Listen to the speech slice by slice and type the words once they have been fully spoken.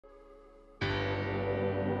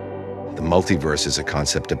The multiverse is a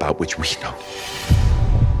concept about which we know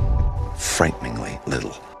frighteningly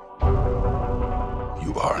little.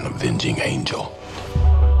 You are an avenging angel.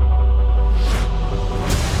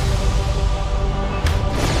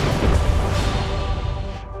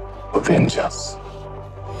 Avenge us.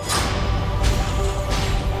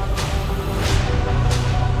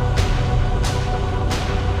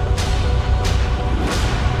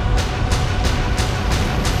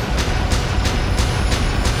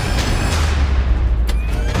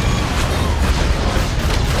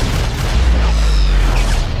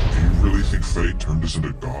 Fate turned us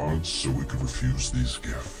into gods so we could refuse these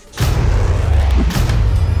gifts.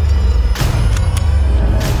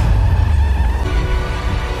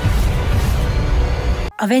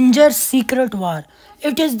 Avengers Secret War.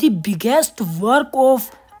 It is the biggest work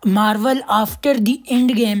of Marvel after the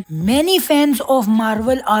Endgame. Many fans of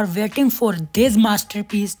Marvel are waiting for this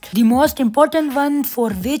masterpiece. The most important one for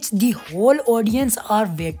which the whole audience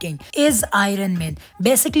are waiting is Iron Man.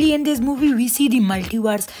 Basically in this movie we see the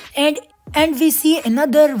multiverse and we see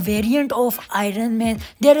another variant of Iron Man.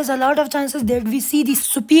 There is a lot of chances that we see the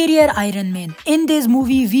superior Iron Man. In this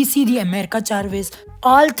movie, we see the America Chavez,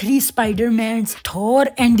 all three Spider-Mans, Thor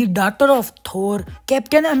and the daughter of Thor,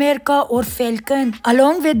 Captain America or Falcon.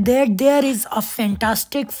 Along with that, there is a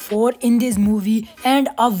Fantastic Four in this movie and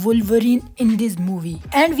a Wolverine in this movie.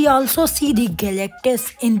 And we also see the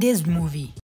Galactus in this movie.